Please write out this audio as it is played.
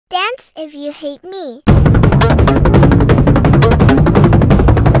Dance if you hate me.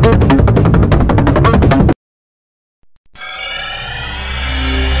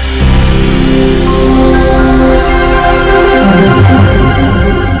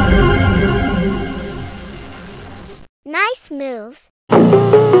 Nice moves.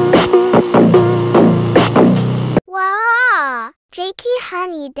 Wow! Jakey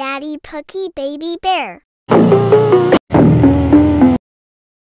honey daddy Pookie baby bear.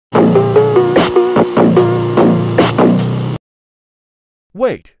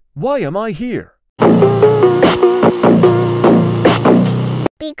 Wait, why am I here?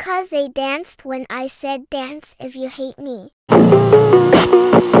 Because they danced when I said dance if you hate me.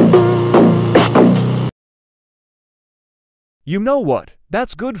 You know what?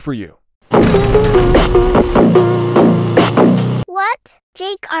 That's good for you. What?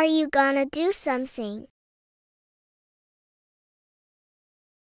 Jake, are you gonna do something?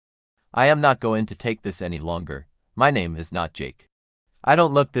 I am not going to take this any longer. My name is not Jake. I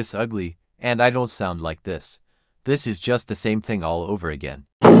don't look this ugly, and I don't sound like this. This is just the same thing all over again.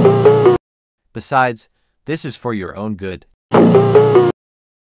 Besides, this is for your own good.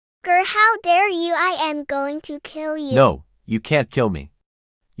 Grr, how dare you? I am going to kill you. No, you can't kill me.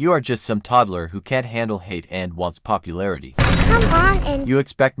 You are just some toddler who can't handle hate and wants popularity. Come on and... You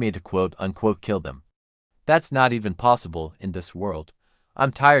expect me to quote-unquote kill them. That's not even possible in this world.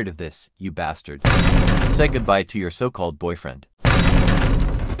 I'm tired of this, you bastard. Say goodbye to your so-called boyfriend.